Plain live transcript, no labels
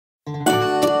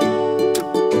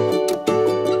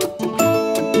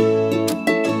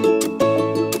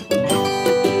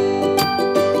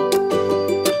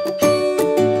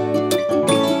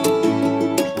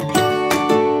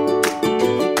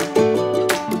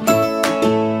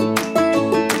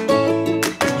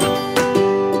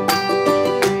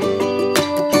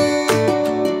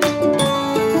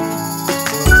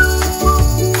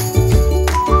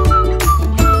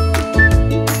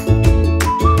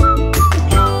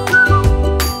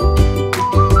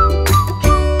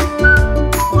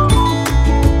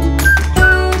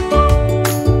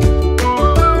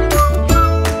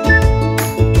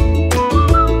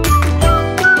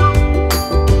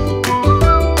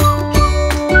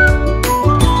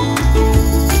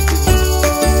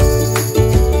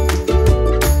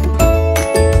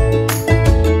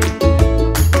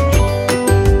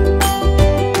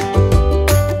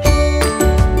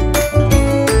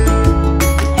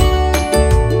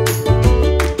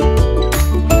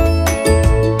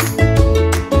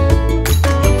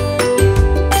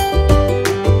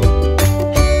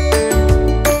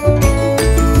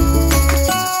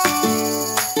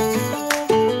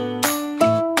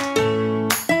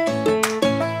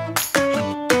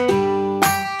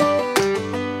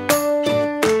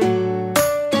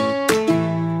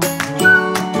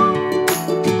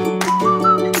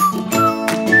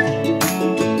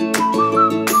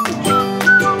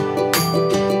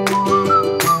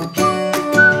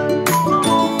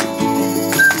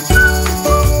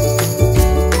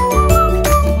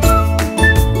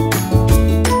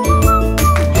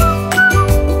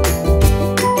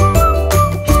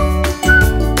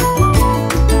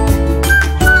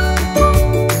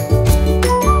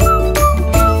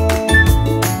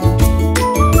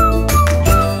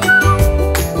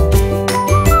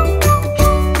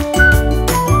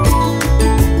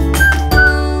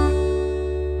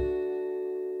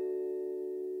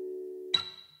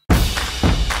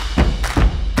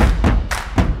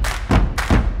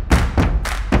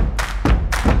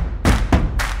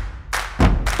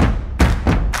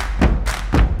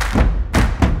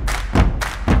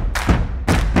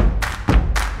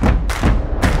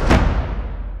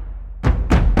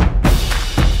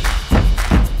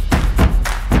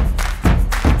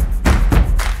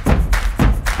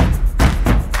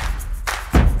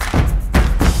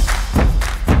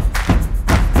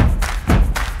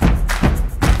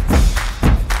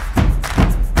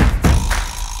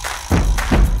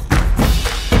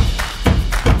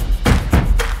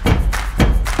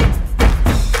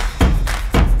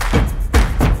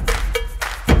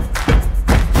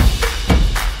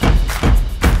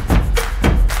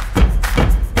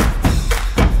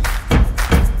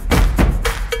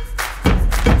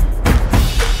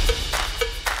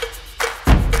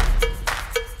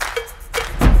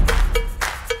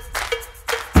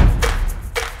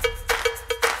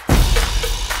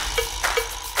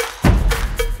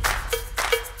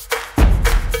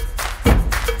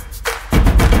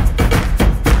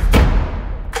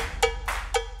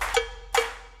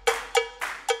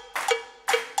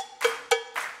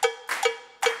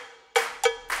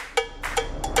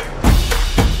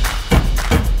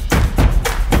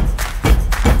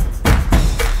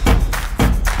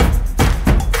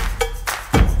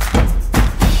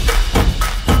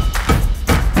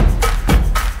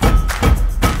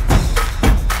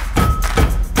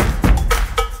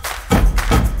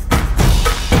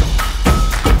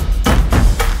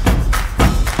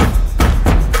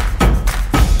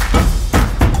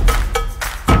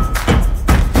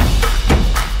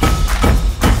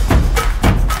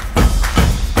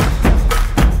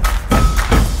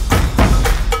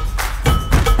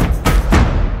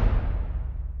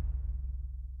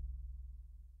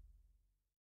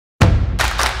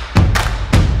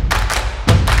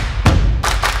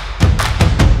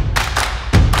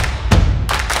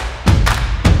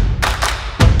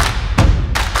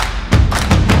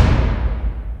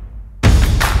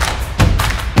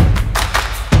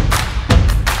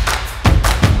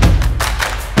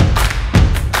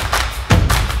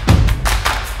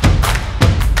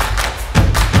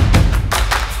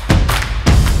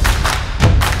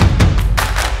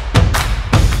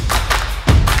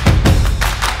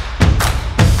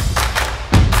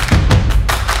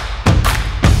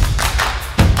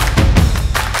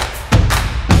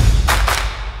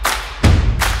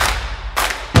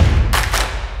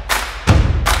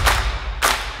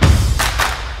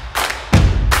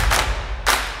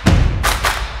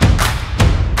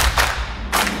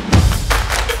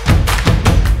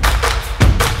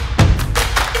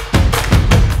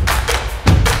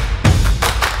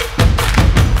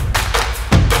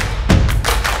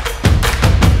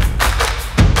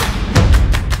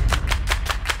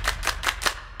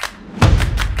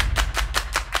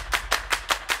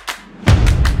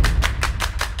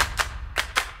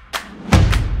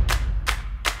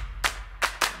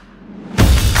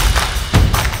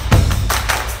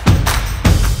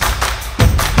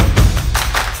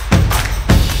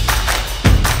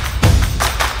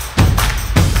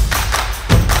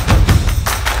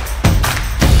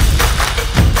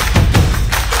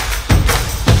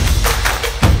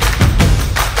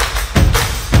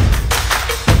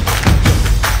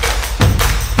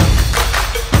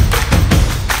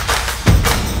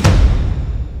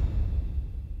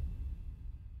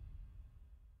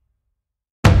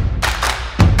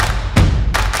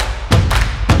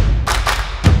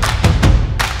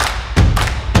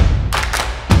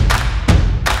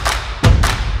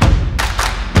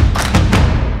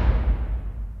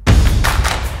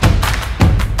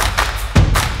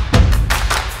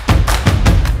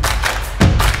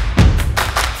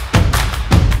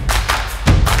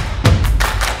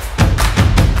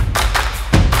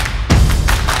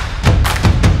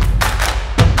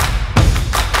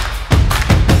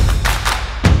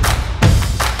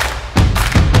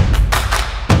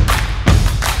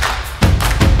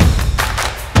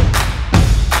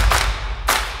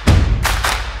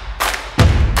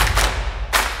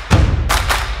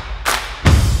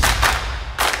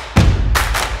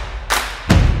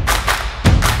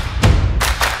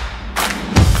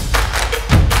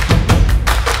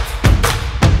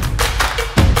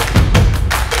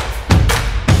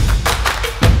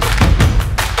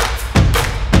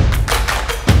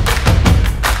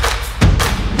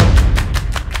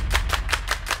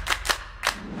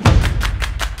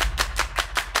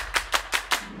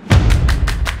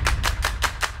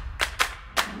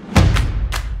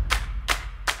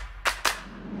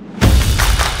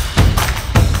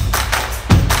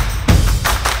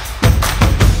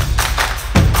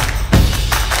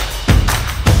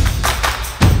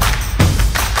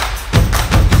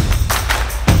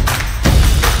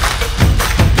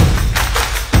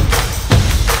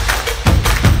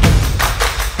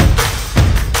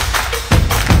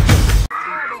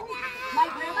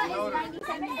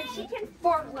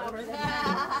louder than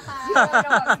that.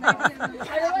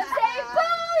 Everyone say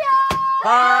booyah!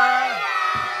 Bye! I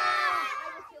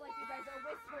just feel like you guys are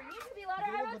whispering. You should be louder.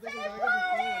 Everyone say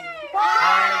party!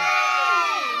 Bye!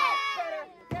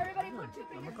 Everybody put two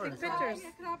Pictures.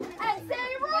 and say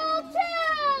roll two!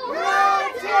 Roll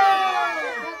two!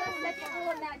 Now the second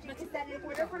rule of magic is that in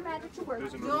order for magic to work, you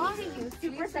need to use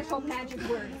super special magic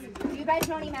words. Do you guys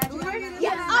know any magic words?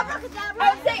 Yes! Abracadabra! I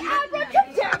would say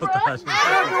abracadabra!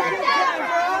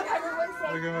 Abracadabra! Everyone say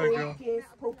hocus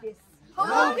pocus.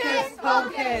 Hocus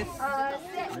pocus.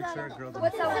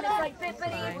 What's that one? It's like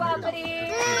bippity boppity.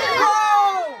 You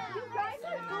guys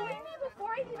are doing me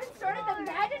before I even started the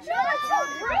magic show? That's so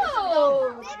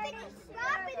rude!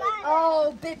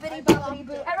 Oh, bippity boppity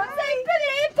boo. Everyone say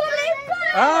bippity boppity boo!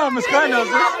 Ah, Muskaan knows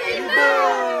this.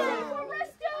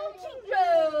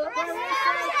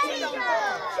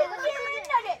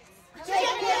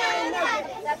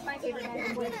 That's my favorite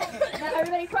magic word. Now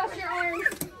everybody cross your arms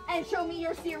and show me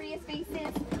your serious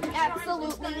faces.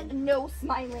 Absolutely no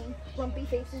smiling. Grumpy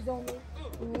faces only.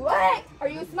 What? Are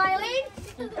you smiling?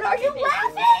 Are you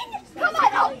laughing? Come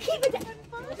on, oh, keep it together.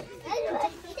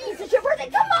 It's your birthday.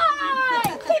 Come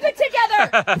on! Keep it together.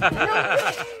 No,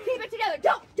 keep it together.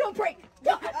 Don't break.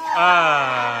 Don't.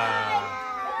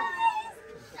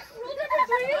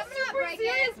 I'm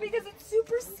serious because it's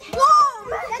super sad.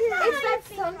 It's that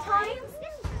sometimes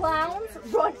clowns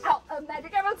run out of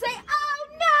magic. Everyone say, oh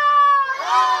no!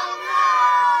 Oh no!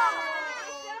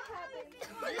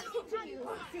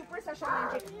 Super special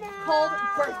magic called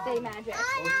birthday magic.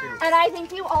 And I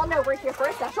think you all know we're here for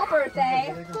a special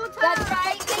birthday. That's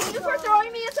right. Thank you for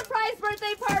throwing me a surprise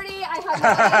birthday party. I have no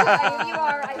idea who you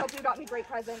are. I hope you got me great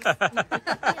presents.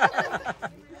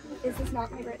 Is this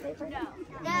not my birthday party? No.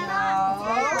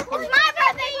 It's my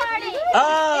birthday party!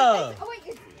 Oh! Oh wait,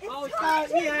 it's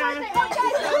Taj's birthday. Oh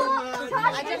guys,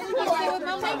 Taj is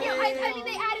cool. Thank you. I mean,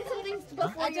 they added some things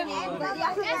before your name, but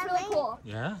yeah, it's really cool.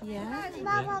 Yeah? Yeah.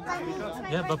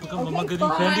 Yeah, but because Mama getting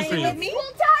candy for you.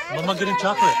 Kultaj. Mama getting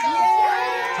chocolate.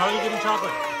 Charlie getting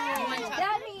chocolate.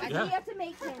 That means we have to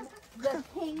make him the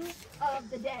king of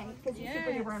the day because he's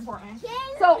super duper important.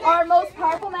 So our most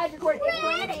powerful magic word is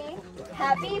going to be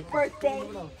happy birthday,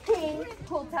 King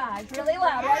Kultaj. Really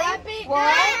loud, ready?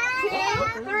 1,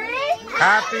 2, 3.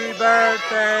 Happy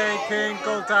birthday, King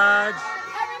Kultaj.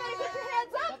 Everybody put your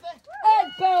hands up and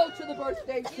bow to the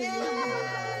birthday king.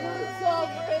 You're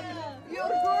sovereign, you're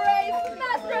great,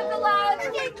 master of the land,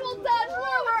 King Kultaj,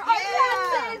 ruler of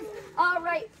taxes. All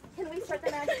right. Can we start the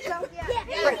magic show? Yeah.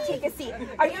 Great, take a seat.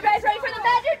 Are you guys ready for the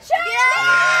magic show?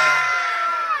 Yeah!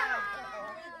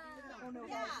 Oh no,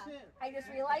 guys. I just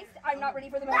realized I'm not ready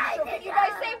for the magic show. Can you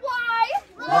guys say why?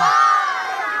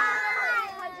 Why?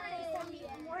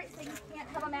 174, it says you can't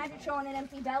have a magic show on an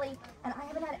empty belly. And I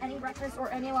haven't had any breakfast or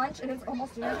any lunch, and it's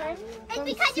almost dinner time. It's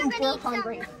because you're going to eat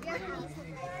hungry.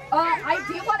 I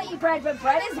do want to eat bread, but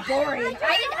bread is boring.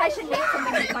 I think I should make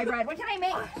something with my bread. What can I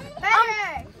make?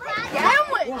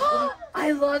 Sandwich!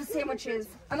 I love sandwiches.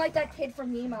 I'm like that kid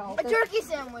from Nemo. A turkey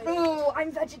sandwich. Ooh,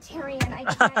 I'm vegetarian. I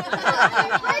can't.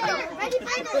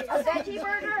 A veggie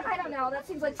burger? I don't know. That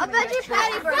seems like A veggie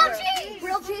patty burger. Grilled cheese.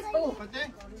 Grilled cheese. Oh,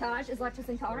 Taj is lactose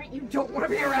intolerant. You don't want to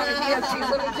be around if you have cheese.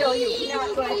 Let me tell you.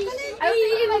 Not good. I was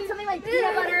thinking like something like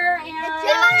peanut butter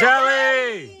and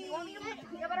Jelly! You want me to put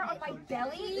peanut butter on my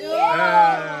belly?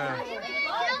 Yeah.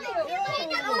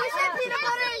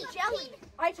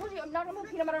 I told you I'm not gonna put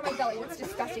peanut butter on my belly. That's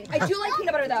disgusting. I do like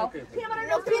peanut butter though. Peanut butter,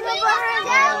 no Peanut butter and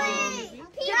jelly.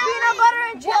 Peanut butter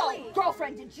and jelly. Whoa,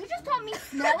 girlfriend, did you just call me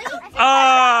smelly?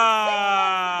 Ah!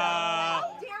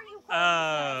 How dare you call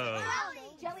Oh. me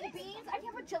jelly beans? I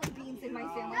can't put jelly beans in my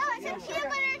sandwich. No, I said peanut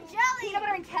butter and jelly. Peanut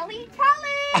butter and Kelly?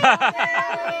 Kelly! Peanut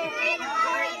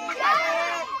butter and jelly.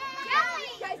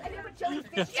 Guys, I'm gonna put jelly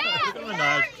fish.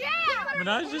 Minaj.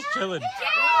 Minaj just chilling. You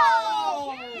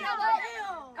know what?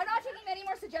 I'm not taking any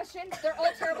more suggestions. They're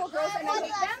all terrible girls and I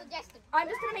hate them. I'm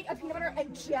just gonna make a peanut butter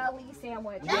and jelly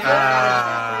sandwich.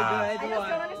 I just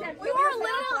don't understand. We were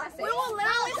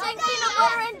literally saying peanut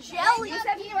butter and jelly. You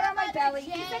said peanut butter on my belly.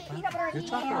 You said peanut butter and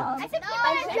ham. I said peanut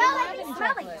butter and jelly.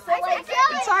 Smelly. So like,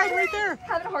 Inside right there.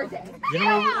 having a hard day.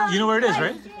 You know where it is,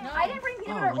 right? I didn't bring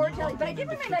peanut butter or jelly, but I did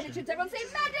bring my magic tubes. Everyone say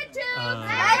magic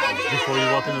tubes. Before you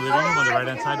walk in the living room on the right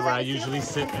hand side where I usually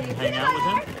sit and hang out with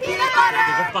him, Peanut butter.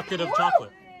 there's a bucket of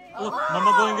chocolate. Look,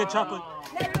 Mama go and get chocolate.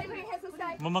 Now everybody put your hands to the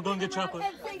sky. Mama go and get chocolate.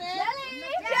 And say jelly.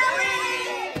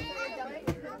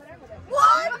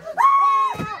 What?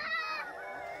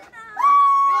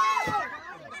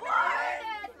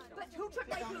 But who took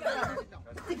my peanut butter?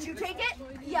 Did you take it?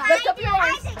 Yeah. Lift up your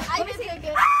arms. I did take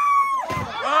it.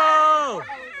 Oh!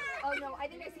 Oh no, I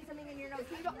think I see something in your nose.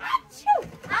 Can you go, achoo!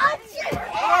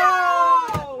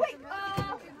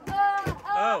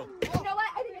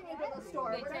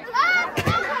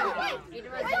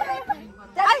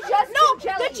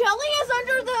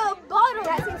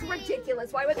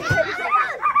 jealous. Why would they say jealous?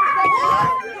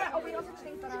 Oh, we don't such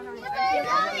things that are not.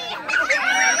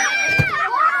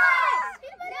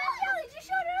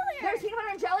 There's peanut butter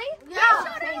and jelly? Yeah.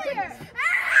 Thank goodness.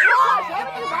 Why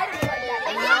would you lie to me like that?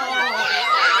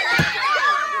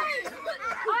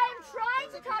 I'm trying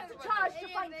to talk to Taj to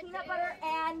find peanut butter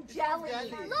and jelly.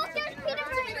 Look, there's peanut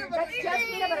butter. That's just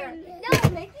peanut butter. No,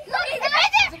 look, it's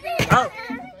right there. Oh.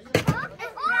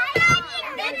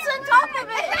 It's on top of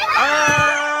it.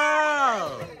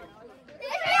 Oh.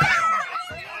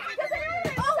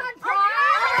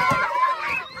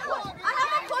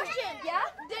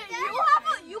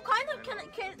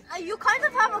 You kind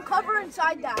of have a cover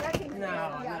inside that. No.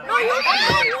 No, you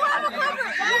have a cover.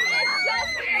 It's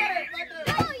just peanut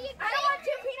butter. I don't want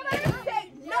two peanut butter. Say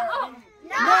no.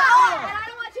 No. And I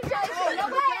don't want two jelly. Say no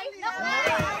way. No way.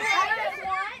 I just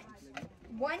want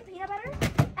one peanut butter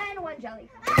and one jelly.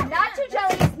 Not two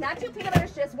jellies, not two peanut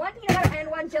butters, just one peanut butter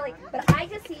and one jelly. But I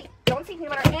just don't see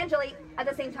peanut butter and jelly at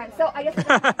the same time. So I guess that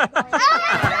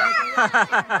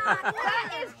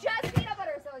is just peanut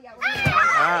butter. So yeah.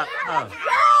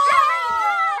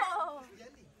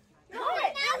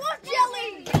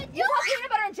 You want peanut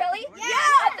butter and jelly? Yeah!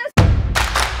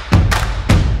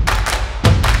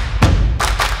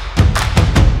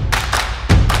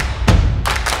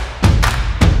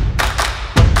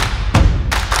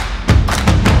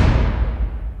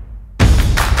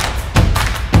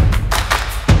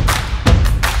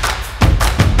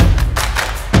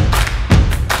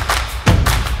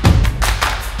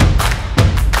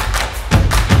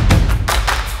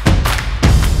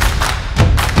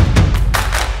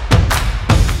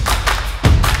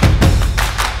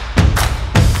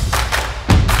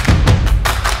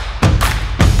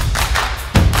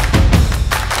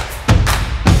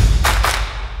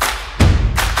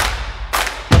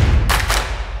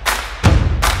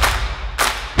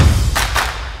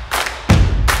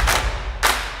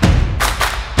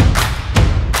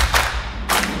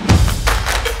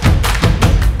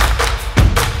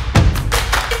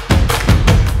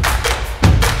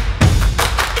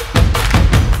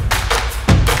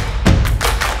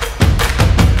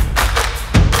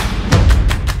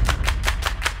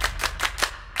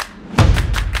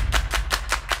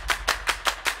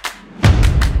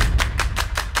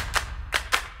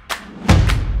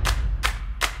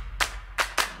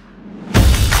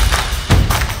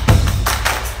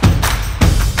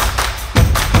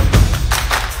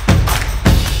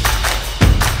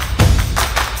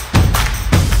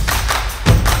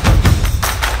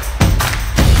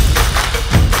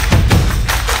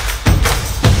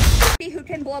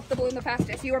 Blow up the balloon the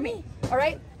fastest, you or me. All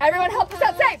right? Everyone help us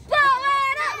out. Say, blow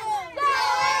it up! Blow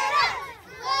it up!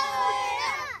 Blow it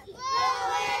up!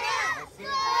 Blow it up! Blow it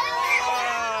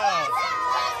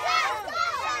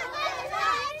up!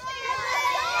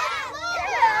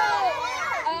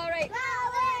 All right.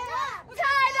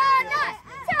 Tie the knot!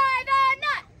 Tie the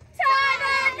knot! Tie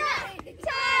the knot!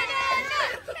 Tie the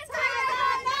knot! Tie the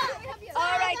knot!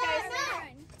 All right, guys.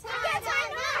 I can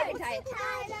tie it.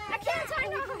 I can't tie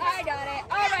it. I got it.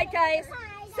 All right, guys.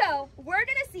 So we're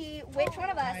gonna see which one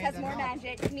of us has more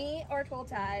magic, me or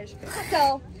Kultaj.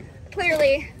 So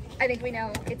clearly, I think we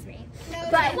know it's me.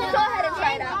 But we'll go ahead and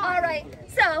try it out. All right.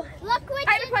 So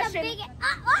I have a question.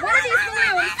 One of these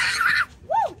balloons.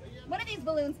 Woo! One of these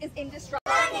balloons is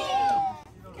indestructible.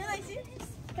 Can I see this?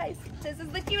 Guys, this is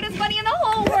the cutest bunny in the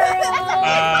whole world. It's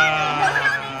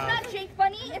not Jake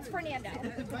Bunny. It's Fernando.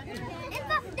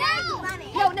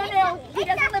 No. He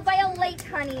doesn't live by a lake,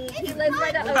 honey. He lives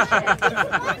by the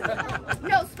ocean.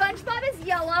 No, SpongeBob is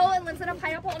yellow and lives in a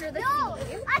pineapple under the sea.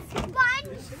 A sponge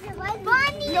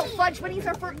bunny. No, fudge bunnies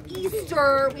are for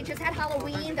Easter. We just had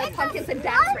Halloween. There's pumpkins and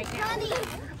bats right now.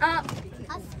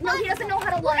 No, he doesn't know how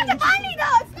to lunge. Look at the bunny,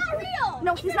 though. It's not real.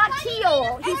 No, he's not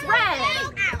teal. He's red.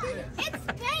 It's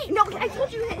fake. No, I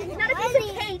told you he's not a piece of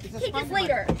cake. Cake is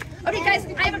later. Okay, guys,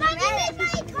 I'm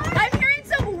hearing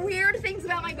some weird things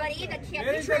about my bunny that can't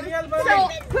be true. So,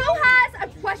 who has a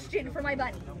question for my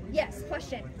bunny? Yes,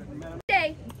 question.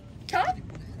 Say, talk.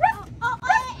 No,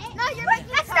 you're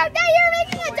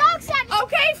making a dog sound.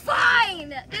 Okay,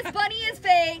 fine. This bunny is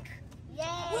fake. Yay.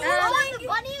 The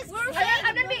bunny is fake.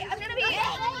 I'm gonna be.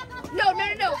 No.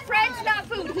 Friends, not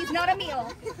food. He's not a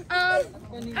meal. I'm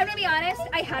gonna be honest.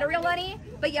 I had a real bunny,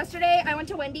 but yesterday I went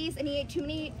to Wendy's and he ate too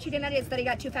many chicken nuggets that he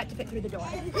got too fat to fit through the door.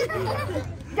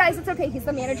 Guys, it's okay. He's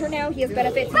the manager now. He has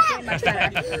benefits. He's doing much better.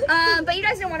 But you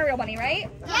guys don't want a real bunny, right?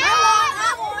 Yeah.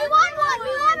 We want one.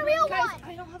 We want a real Guys, one.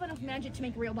 I don't have enough magic to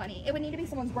make a real bunny. It would need to be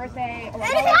someone's birthday. Or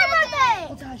It's my birthday.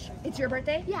 Oh gosh, it's your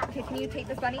birthday? Yeah. Okay, can you take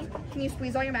this bunny? Can you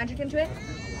squeeze all your magic into it?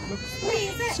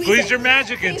 Squeeze your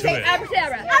magic Can you into say it.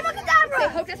 abracadabra? Abracadabra. Say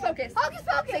Hocus pocus. Hocus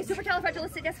pocus. Say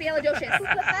supercalifragilisticexpialidocious. Okay.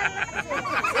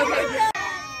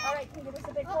 All right, can you give us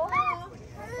a big pull?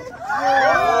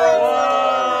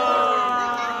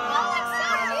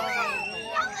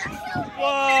 Whoa!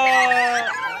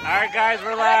 All right, guys,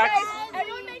 relax. All right, guys,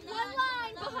 everyone make one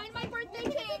line behind my birthday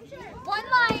cake. One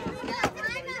line.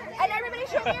 And everybody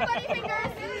show me your buddy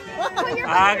fingers. Put your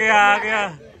buddy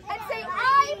fingers and say,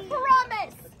 I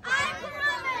promise. I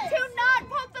promise. To not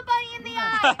poke the bunny in the eye.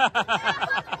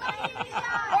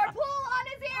 Or pull on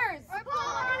his ears. Or pull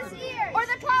on his ears. Or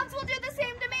the clowns will do the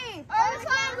same to me. Or the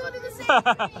clowns will do the same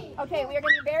to me. Okay, we are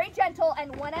going to be very gentle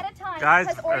and one at a time. Guys,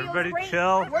 because Oreo's everybody great.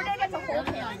 chill. We're going to get to hold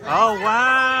him. Oh,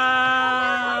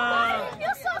 wow. It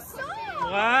feels so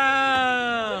soft.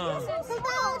 Wow.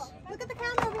 Look at the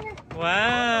camera over here.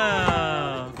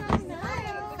 Wow.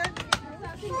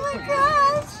 Oh my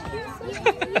gosh.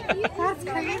 That's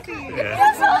crazy. Yeah.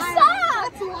 It's so soft.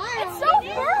 That's wild. It's so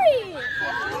furry.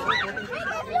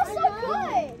 It feels so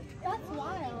good. That's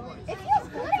wild. It feels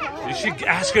good, actually. You should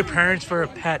ask your parents for a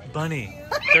pet bunny.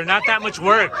 They're not that much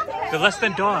work. They're less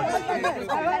than dogs. Oh,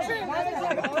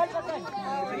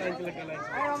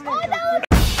 that was